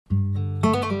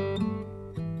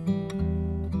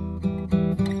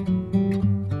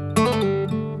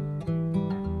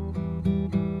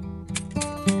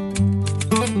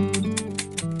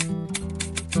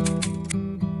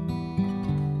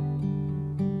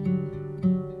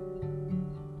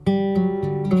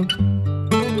Hello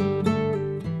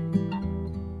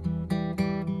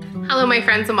my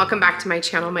friends and welcome back to my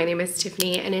channel. My name is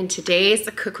Tiffany and in today's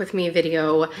Cook With Me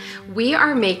video, we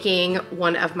are making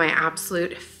one of my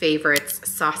absolute favorites,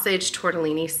 sausage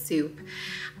tortellini soup.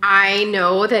 I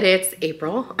know that it's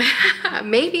April,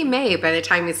 maybe May by the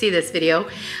time you see this video,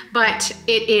 but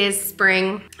it is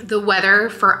spring. The weather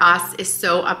for us is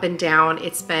so up and down.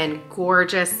 It's been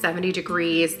gorgeous, 70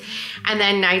 degrees. And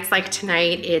then nights like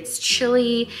tonight, it's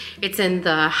chilly. It's in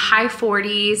the high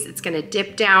 40s. It's gonna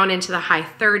dip down into the high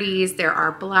 30s. There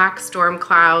are black storm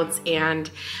clouds and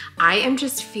I am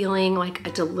just feeling like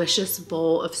a delicious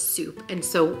bowl of soup. And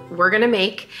so we're gonna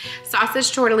make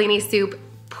sausage tortellini soup.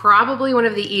 Probably one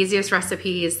of the easiest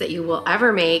recipes that you will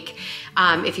ever make.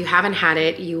 If you haven't had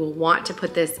it, you will want to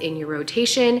put this in your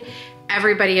rotation.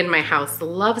 Everybody in my house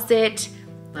loves it.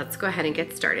 Let's go ahead and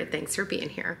get started. Thanks for being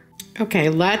here. Okay,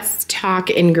 let's talk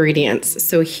ingredients.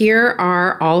 So here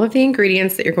are all of the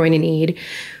ingredients that you're going to need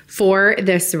for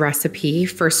this recipe.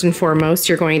 First and foremost,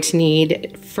 you're going to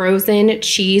need frozen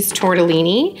cheese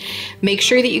tortellini. Make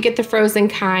sure that you get the frozen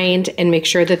kind and make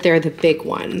sure that they're the big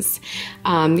ones.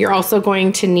 You're also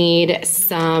going to need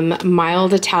some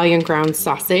mild Italian ground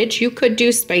sausage. You could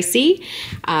do spicy.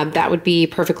 That would be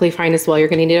perfectly fine as well. You're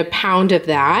going to need a pound of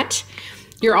that.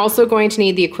 You're also going to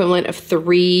need the equivalent of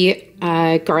 3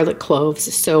 garlic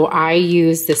cloves. So I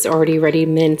use this already ready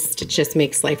minced. It just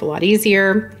makes life a lot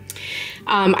easier.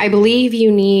 I believe you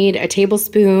need a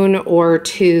tablespoon or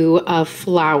 2 of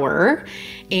flour,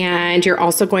 and you're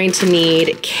also going to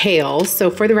need kale. So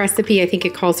for the recipe, I think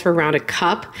it calls for around a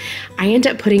cup. I end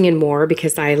up putting in more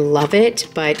because I love it,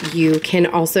 but you can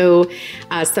also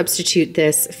substitute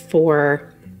this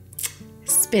for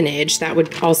spinach. That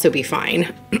would also be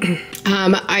fine.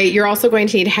 You're also going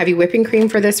to need heavy whipping cream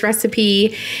for this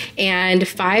recipe and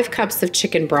 5 cups of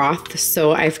chicken broth.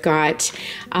 So I've got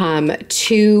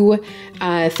 2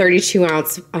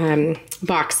 32-ounce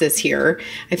boxes here.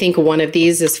 I think one of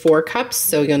these is 4 cups,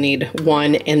 so you'll need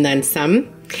 1 and then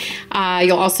some.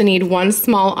 You'll also need 1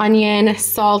 small onion,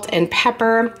 salt, and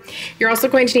pepper. You're also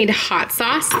going to need hot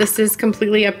sauce. This is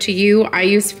completely up to you. I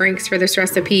use Frank's for this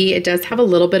recipe. It does have a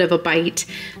little bit of a bite,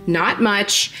 not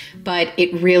much, but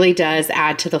it really does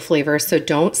add to the flavor, so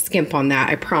don't skimp on that.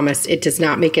 I promise it does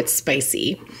not make it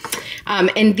spicy.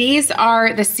 And these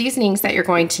are the seasonings that you're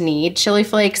going to need: chili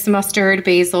flakes, mustard,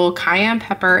 basil, cayenne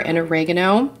pepper, and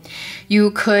oregano.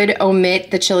 You could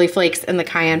omit the chili flakes and the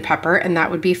cayenne pepper, and that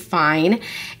would be fine.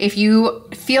 If you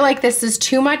feel like this is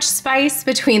too much spice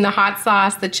between the hot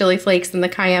sauce, the chili flakes, and the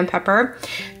cayenne pepper,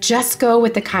 just go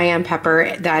with the cayenne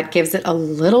pepper. That gives it a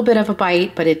little bit of a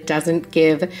bite, but it doesn't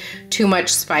give too much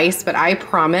spice. But I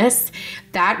promise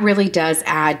that really does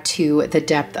add to the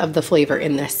depth of the flavor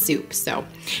in this soup. So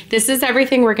this is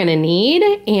everything we're gonna need,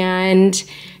 and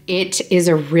it is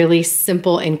a really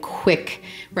simple and quick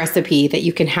recipe that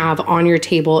you can have on your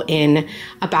table in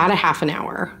about a half an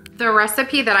hour. The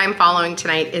recipe that I'm following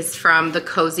tonight is from The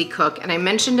Cozy Cook, and I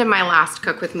mentioned in my last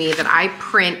Cook With Me that I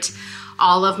print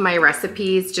all of my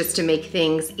recipes just to make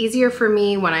things easier for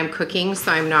me when I'm cooking,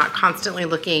 so I'm not constantly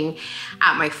looking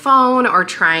at my phone or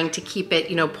trying to keep it,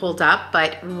 pulled up.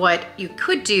 But what you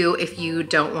could do if you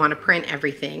don't want to print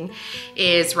everything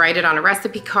is write it on a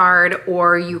recipe card,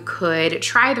 or you could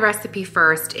try the recipe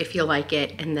first if you like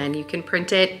it and then you can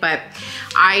print it. But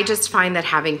I just find that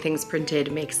having things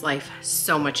printed makes life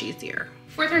so much easier.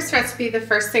 For this recipe, the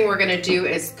first thing we're gonna do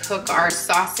is cook our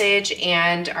sausage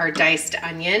and our diced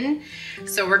onion.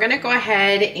 So we're gonna go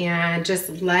ahead and just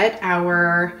let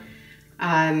our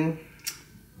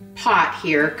pot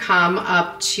here come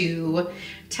up to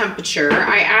temperature.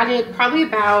 I added probably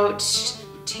about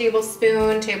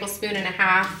tablespoon and a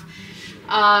half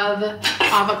of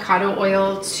avocado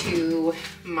oil to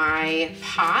my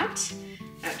pot.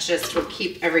 That just will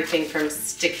keep everything from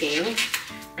sticking.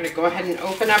 We're gonna go ahead and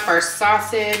open up our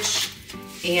sausage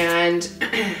and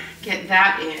get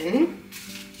that in.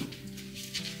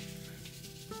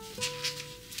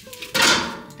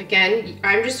 Again,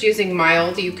 I'm just using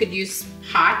mild. You could use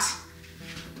hot.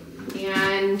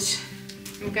 And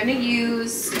I'm gonna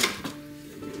use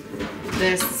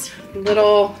this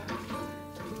little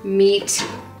meat.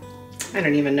 I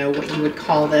don't even know what you would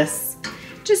call this.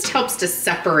 It just helps to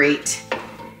separate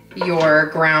your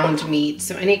ground meat.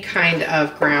 So any kind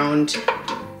of ground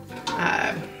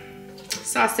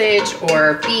sausage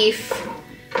or beef,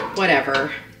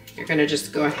 whatever, you're gonna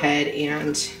just go ahead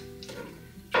and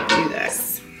do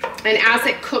this. And as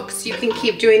it cooks, you can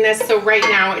keep doing this. So right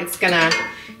now it's gonna,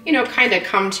 kind of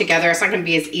come together. It's not gonna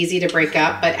be as easy to break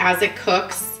up, but as it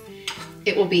cooks,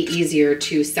 it will be easier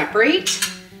to separate.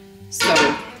 So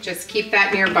just keep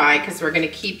that nearby because we're gonna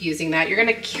keep using that. You're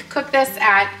gonna cook this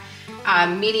at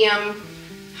medium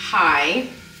high.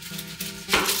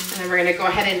 And then we're gonna go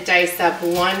ahead and dice up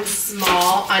one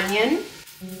small onion.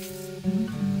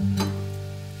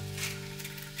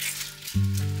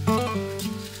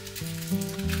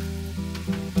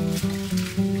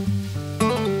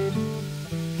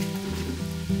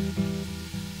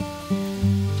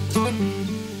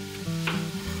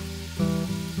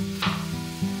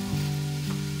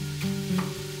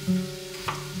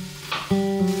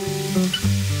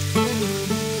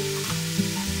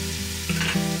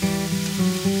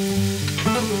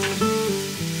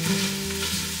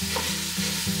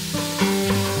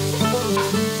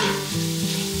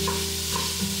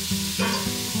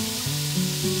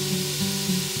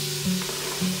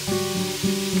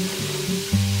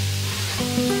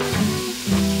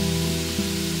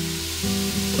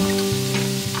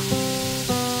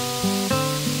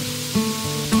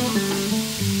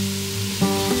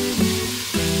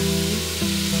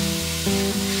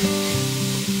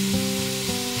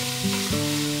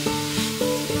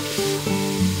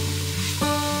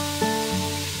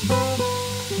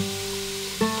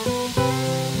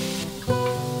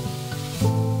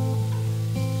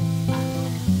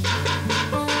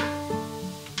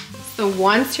 So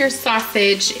once your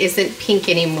sausage isn't pink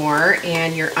anymore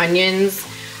and your onions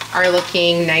are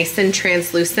looking nice and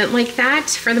translucent like that,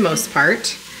 for the most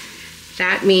part,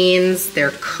 that means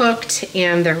they're cooked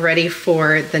and they're ready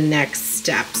for the next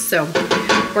step. So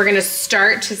we're gonna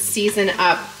start to season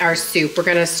up our soup. We're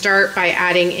gonna start by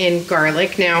adding in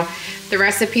garlic. Now, the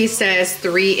recipe says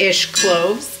 3-ish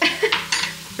cloves.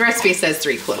 The recipe says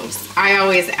 3 cloves. I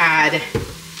always add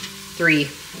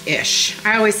 3-ish.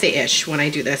 I always say ish when I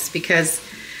do this because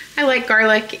I like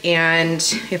garlic, and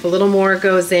if a little more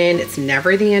goes in, it's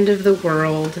never the end of the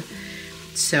world.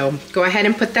 So go ahead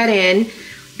and put that in.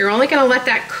 You're only gonna let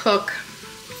that cook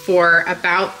for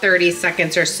about 30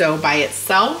 seconds or so by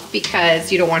itself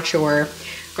because you don't want your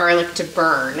garlic to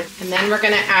burn. And then we're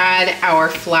gonna add our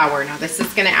flour. Now this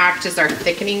is gonna act as our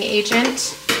thickening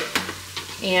agent.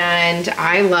 And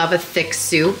I love a thick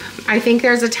soup. I think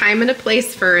there's a time and a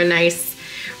place for a nice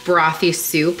brothy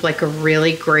soup, like a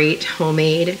really great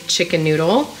homemade chicken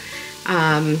noodle,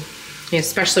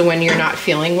 especially when you're not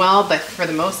feeling well. But for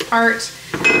the most part,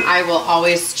 I will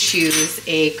always choose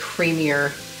a creamier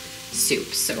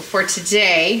soup. So for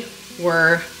today,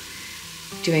 we're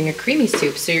doing a creamy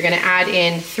soup. So you're gonna add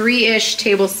in 3-ish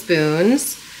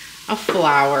tablespoons of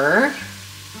flour.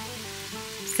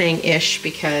 I'm saying ish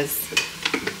because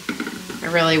I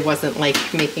really wasn't like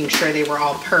making sure they were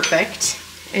all perfect.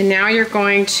 And now you're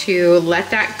going to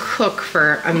let that cook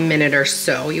for a minute or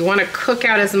so. You want to cook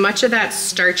out as much of that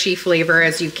starchy flavor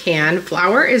as you can.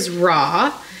 Flour is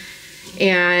raw,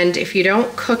 and if you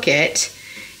don't cook it,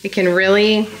 it can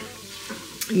really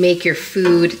make your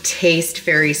food taste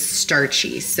very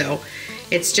starchy. So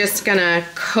it's just gonna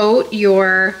coat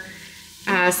your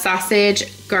sausage,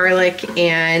 garlic,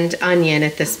 and onion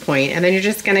at this point. And then you're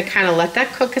just gonna kind of let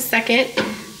that cook a second.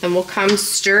 Then we'll come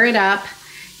stir it up.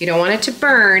 You don't want it to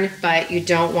burn, but you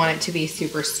don't want it to be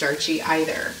super starchy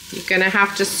either. You're gonna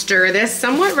have to stir this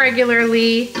somewhat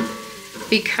regularly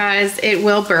because it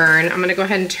will burn. I'm gonna go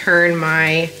ahead and turn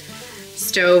my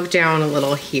stove down a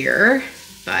little here,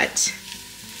 but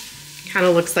kind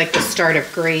of looks like the start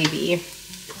of gravy.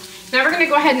 Now we're gonna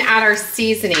go ahead and add our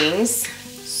seasonings.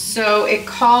 So it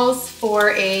calls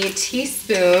for a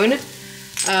teaspoon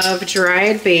of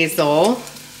dried basil.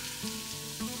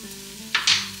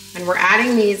 And we're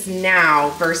adding these now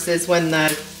versus when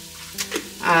the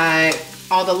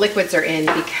all the liquids are in,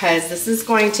 because this is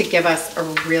going to give us a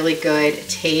really good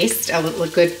taste, a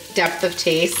good depth of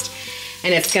taste,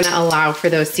 and it's gonna allow for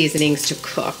those seasonings to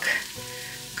cook.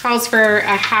 Calls for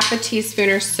a 1/2 teaspoon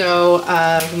or so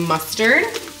of mustard,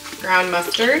 ground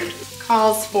mustard.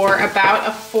 Calls for about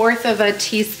 1/4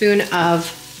 teaspoon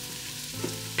of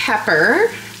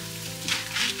pepper.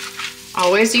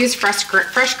 Always use fresh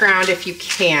ground if you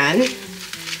can.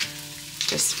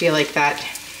 Just feel like that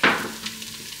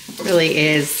really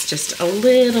is just a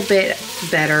little bit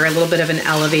better, a little bit of an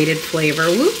elevated flavor.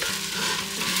 Whoop.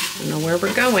 I don't know where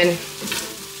we're going.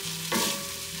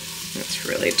 Let's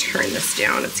really turn this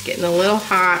down. It's getting a little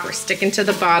hot. We're sticking to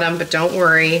the bottom, but don't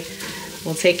worry.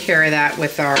 We'll take care of that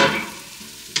with our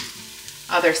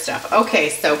other stuff. Okay,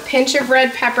 so pinch of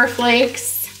red pepper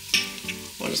flakes.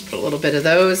 We'll just put a little bit of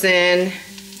those in.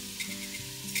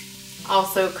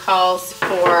 Also calls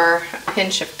for a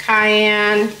pinch of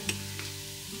cayenne.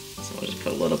 So we'll just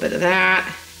put a little bit of that.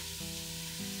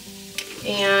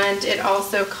 And it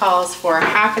also calls for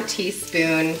 1/2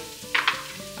 teaspoon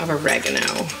of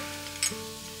oregano.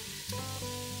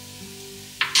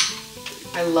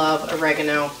 I love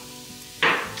oregano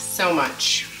so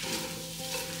much.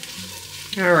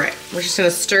 All right, we're just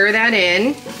gonna stir that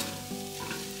in.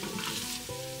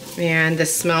 And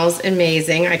this smells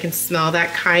amazing. I can smell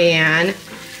that cayenne.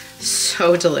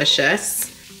 So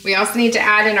delicious. We also need to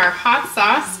add in our hot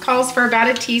sauce. Calls for about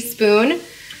a teaspoon.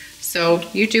 So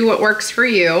you do what works for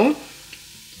you.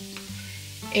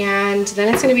 And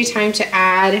then it's gonna be time to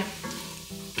add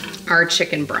our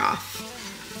chicken broth.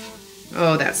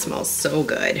 Oh, that smells so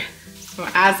good. So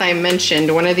as I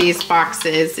mentioned, one of these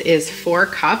boxes is 4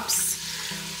 cups.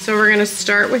 So we're gonna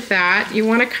start with that. You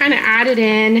wanna kinda add it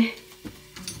in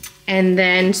and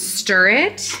then stir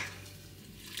it.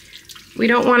 We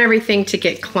don't want everything to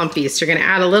get clumpy, so you're gonna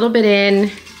add a little bit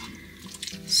in,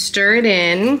 stir it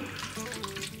in,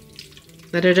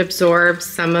 let it absorb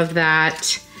some of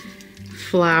that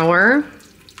flour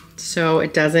so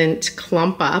it doesn't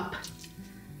clump up.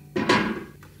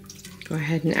 Go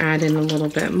ahead and add in a little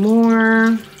bit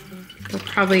more. We're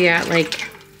probably at like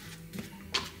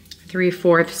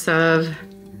 3/4 of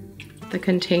the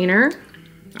container.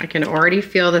 I can already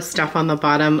feel the stuff on the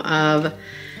bottom of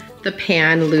the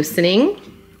pan loosening.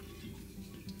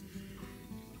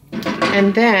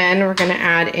 And then we're gonna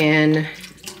add in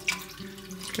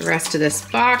the rest of this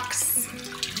box.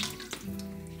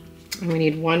 And we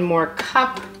need 1 more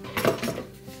cup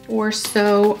or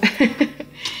so.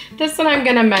 This one I'm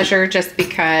gonna measure just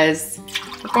because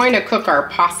we're going to cook our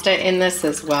pasta in this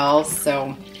as well. So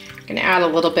I'm gonna add a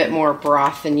little bit more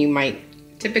broth than you might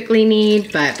typically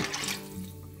need, but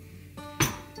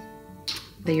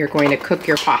then you're going to cook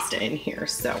your pasta in here.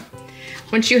 So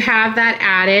once you have that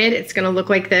added, it's gonna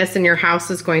look like this and your house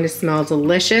is going to smell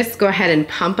delicious. Go ahead and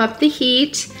pump up the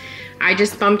heat. I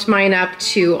just bumped mine up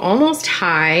to almost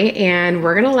high, and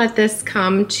we're gonna let this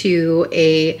come to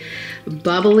a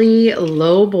bubbly,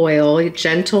 low boil,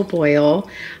 gentle boil.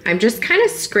 I'm just kind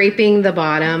of scraping the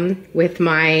bottom with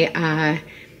my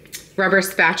rubber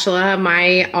spatula.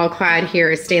 My all-clad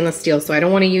here is stainless steel, so I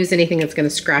don't want to use anything that's going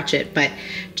to scratch it, but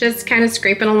just kind of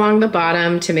scraping along the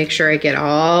bottom to make sure I get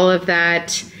all of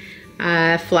that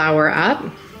flour up.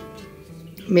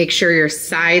 Make sure your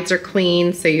sides are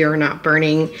clean so you're not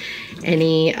burning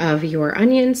any of your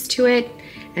onions to it.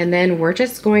 And then we're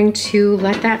just going to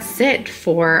let that sit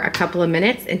for a couple of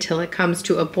minutes until it comes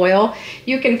to a boil.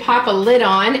 You can pop a lid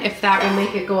on if that will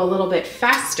make it go a little bit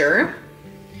faster.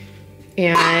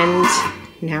 And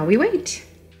now we wait.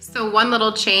 So one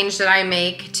little change that I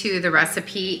make to the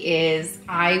recipe is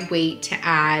I wait to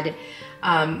add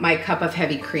my cup of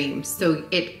heavy cream. So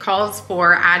it calls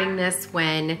for adding this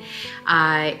when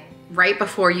right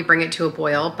before you bring it to a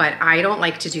boil, but I don't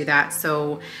like to do that.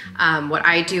 So what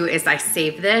I do is I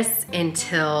save this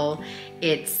until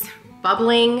it's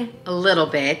bubbling a little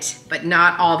bit, but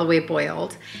not all the way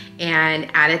boiled,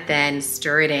 and add it then,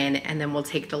 stir it in, and then we'll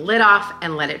take the lid off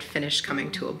and let it finish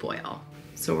coming to a boil.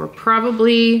 So we're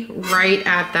probably right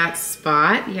at that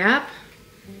spot, yep.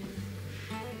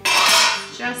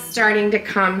 Just starting to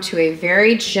come to a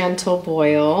very gentle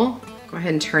boil. Go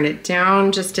ahead and turn it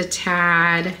down just a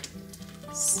tad.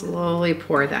 Slowly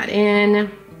pour that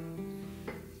in.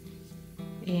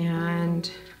 And,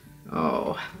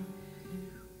 oh,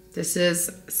 this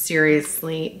is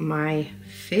seriously my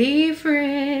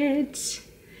favorite.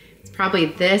 It's probably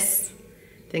this,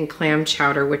 then clam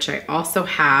chowder, which I also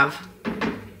have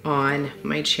on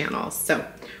my channel. So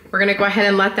we're gonna go ahead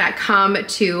and let that come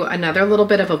to another little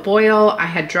bit of a boil. I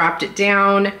had dropped it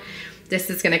down. This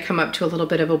is gonna come up to a little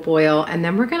bit of a boil, and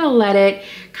then we're gonna let it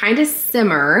kind of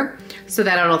simmer so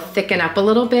that it'll thicken up a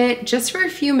little bit just for a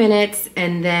few minutes,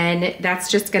 and then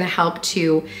that's just gonna help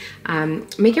to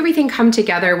make everything come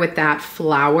together with that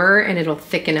flour, and it'll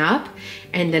thicken up,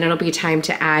 and then it'll be time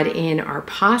to add in our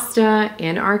pasta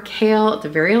and our kale at the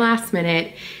very last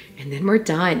minute, and then we're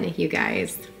done, you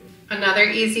guys. Another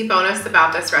easy bonus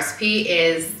about this recipe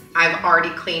is I've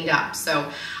already cleaned up.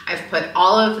 So I've put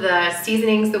all of the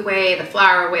seasonings away, the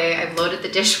flour away. I've loaded the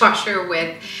dishwasher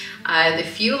with the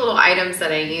few little items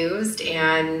that I used.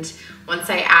 And once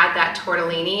I add that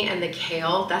tortellini and the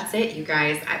kale, that's it, you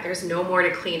guys. There's no more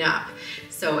to clean up.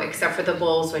 So except for the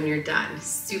bowls when you're done.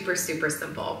 Super, super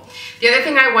simple. The other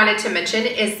thing I wanted to mention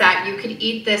is that you could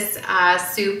eat this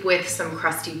soup with some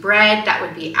crusty bread. That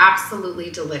would be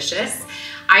absolutely delicious.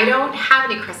 I don't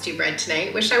have any crusty bread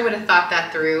tonight. Wish I would have thought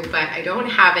that through, but I don't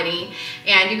have any.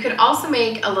 And you could also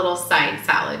make a little side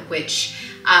salad, which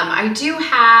I do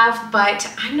have, but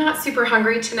I'm not super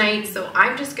hungry tonight, so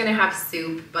I'm just gonna have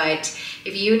soup. But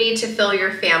if you need to fill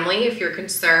your family, if you're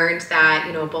concerned that,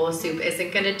 you know, a bowl of soup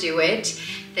isn't gonna do it,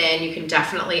 then you can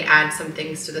definitely add some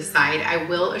things to the side. I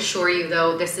will assure you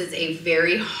though, this is a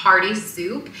very hearty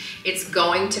soup. It's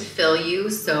going to fill you,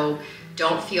 so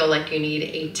don't feel like you need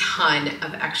a ton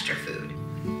of extra food.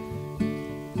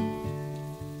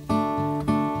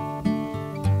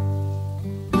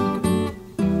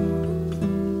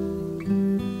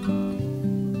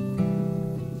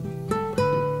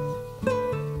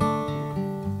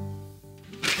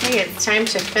 It's time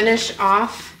to finish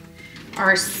off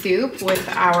our soup with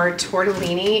our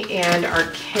tortellini and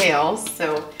our kale.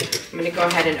 So I'm gonna go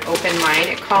ahead and open mine.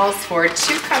 It calls for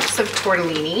 2 cups of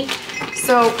tortellini.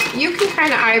 So you can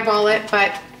kind of eyeball it,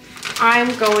 but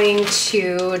I'm going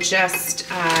to just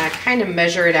kind of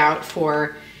measure it out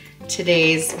for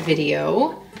today's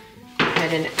video. Go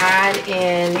ahead and add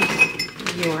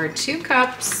in your 2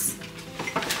 cups.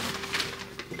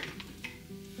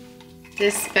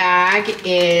 This bag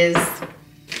is,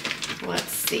 let's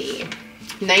see,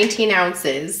 19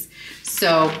 ounces.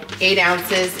 So 8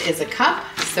 ounces is a cup.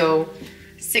 So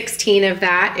 16 of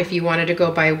that if you wanted to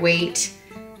go by weight.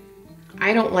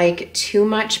 I don't like too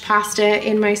much pasta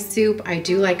in my soup. I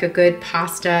do like a good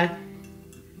pasta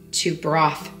to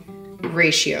broth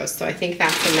ratio. So I think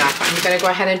that's enough. I'm gonna go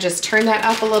ahead and just turn that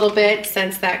up a little bit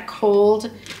since that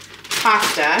cold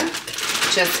pasta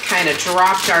just kind of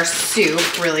dropped our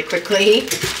soup really quickly,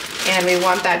 and we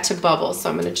want that to bubble. So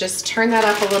I'm gonna just turn that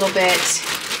up a little bit.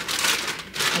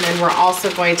 And then we're also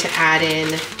going to add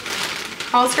in,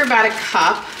 calls for about a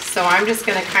cup. So I'm just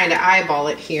gonna kind of eyeball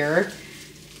it here.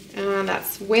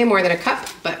 That's way more than a cup,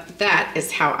 but that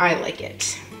is how I like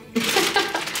it.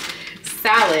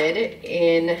 Salad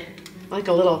in like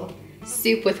a little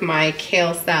soup with my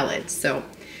kale salad. So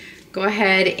go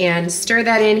ahead and stir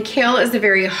that in. Kale is a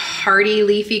very hearty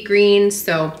leafy green,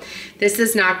 so this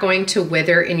is not going to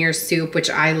wither in your soup, which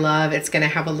I love. It's gonna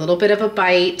have a little bit of a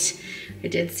bite. I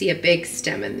did see a big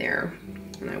stem in there,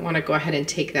 and I wanna go ahead and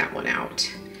take that one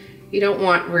out. You don't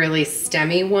want really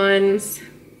stemmy ones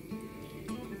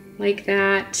like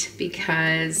that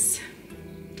because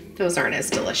those aren't as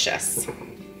delicious.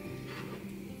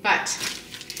 But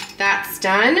that's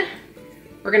done.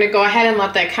 We're gonna go ahead and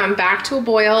let that come back to a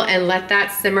boil and let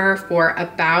that simmer for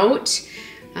about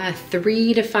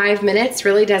 3 to 5 minutes.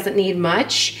 Really doesn't need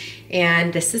much.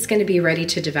 And this is gonna be ready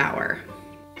to devour.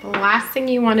 The last thing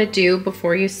you wanna do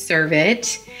before you serve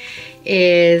it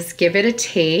is give it a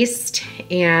taste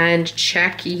and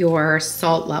check your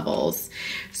salt levels.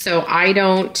 So I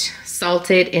don't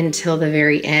salt it until the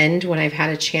very end when I've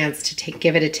had a chance to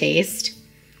give it a taste.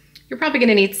 You're probably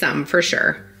gonna need some for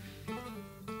sure.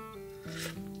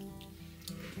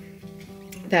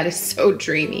 That is so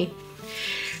dreamy.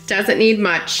 Doesn't need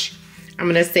much. I'm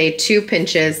gonna say 2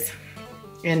 pinches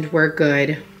and we're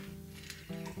good.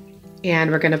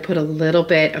 And we're gonna put a little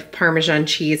bit of Parmesan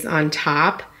cheese on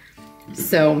top.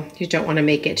 So you don't wanna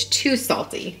make it too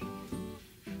salty.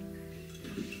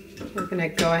 We're gonna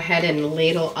go ahead and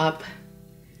ladle up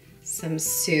some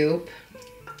soup.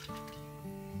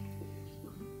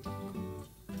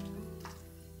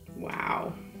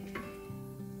 Wow.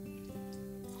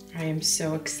 I am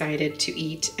so excited to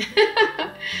eat.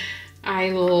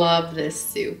 I love this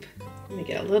soup. Let me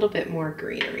get a little bit more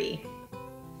greenery.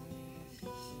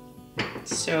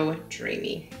 So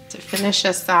dreamy. To finish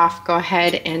us off, go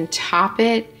ahead and top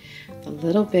it with a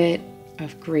little bit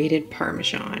of grated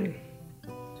Parmesan.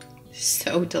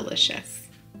 So delicious.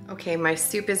 Okay, my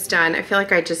soup is done. I feel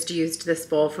like I just used this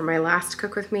bowl for my last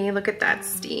cook with me. Look at that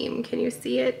steam. Can you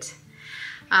see it?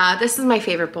 This is my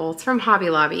favorite bowl. It's from Hobby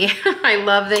Lobby. I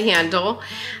love the handle.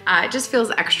 It just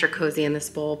feels extra cozy in this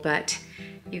bowl, but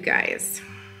you guys,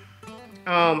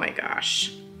 oh my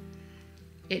gosh.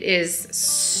 It is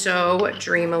so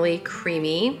dreamily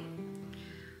creamy.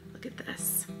 Look at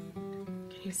this.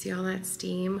 Can you see all that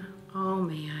steam? Oh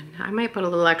man, I might put a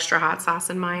little extra hot sauce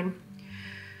in mine.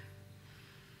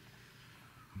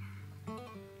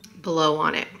 Blow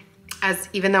on it.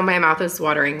 Even though my mouth is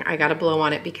watering, I gotta blow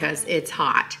on it because it's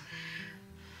hot.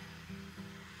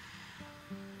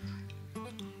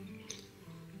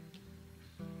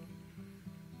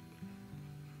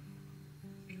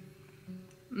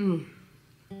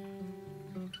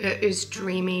 It is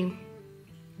dreamy.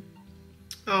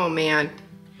 Oh man,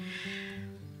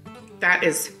 that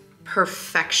is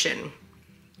perfection.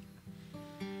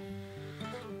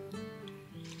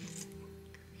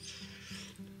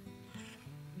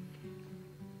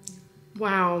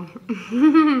 Wow.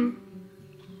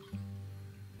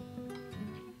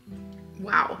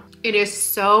 Wow. It is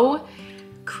so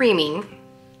creamy,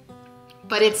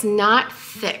 but it's not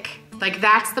thick. Like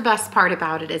that's the best part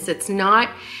about it, is it's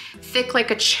not thick like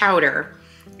a chowder.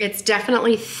 It's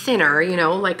definitely thinner, you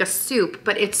know, like a soup,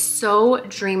 but it's so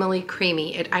dreamily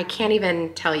creamy. I can't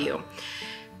even tell you.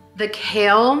 The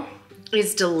kale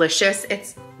is delicious.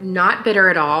 It's not bitter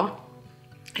at all.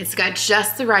 It's got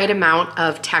just the right amount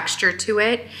of texture to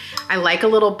it. I like a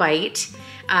little bite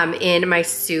in my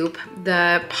soup.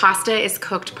 The pasta is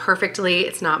cooked perfectly.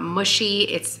 It's not mushy.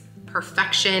 It's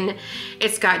perfection.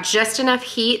 It's got just enough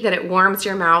heat that it warms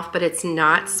your mouth, but it's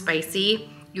not spicy.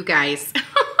 You guys,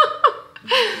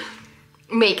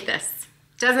 make this.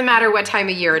 Doesn't matter what time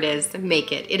of year it is,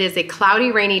 make it. It is a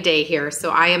cloudy, rainy day here,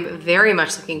 so I am very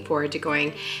much looking forward to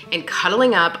going and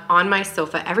cuddling up on my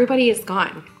sofa. Everybody is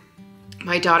gone.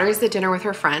 My daughter is at dinner with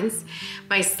her friends.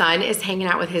 My son is hanging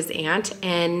out with his aunt,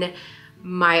 and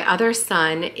my other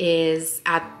son is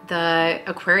at the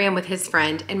aquarium with his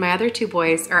friend, and my other two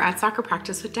boys are at soccer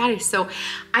practice with daddy. So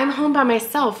I'm home by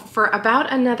myself for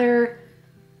about another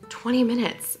 20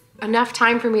 minutes. Enough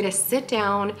time for me to sit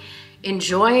down,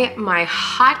 enjoy my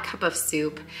hot cup of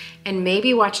soup, and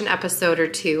maybe watch an episode or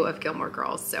two of Gilmore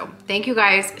Girls. So thank you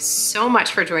guys so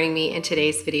much for joining me in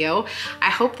today's video.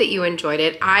 I hope that you enjoyed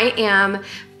it. I am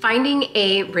finding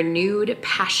a renewed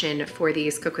passion for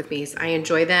these Cook With Me's. I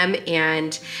enjoy them,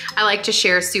 and I like to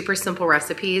share super simple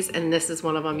recipes, and this is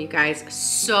one of them, you guys.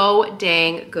 So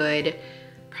dang good.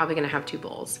 Probably gonna have 2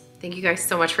 bowls. Thank you guys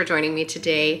so much for joining me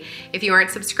today. If you aren't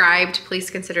subscribed,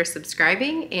 please consider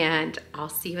subscribing, and I'll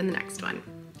see you in the next one.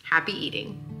 Happy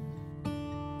eating.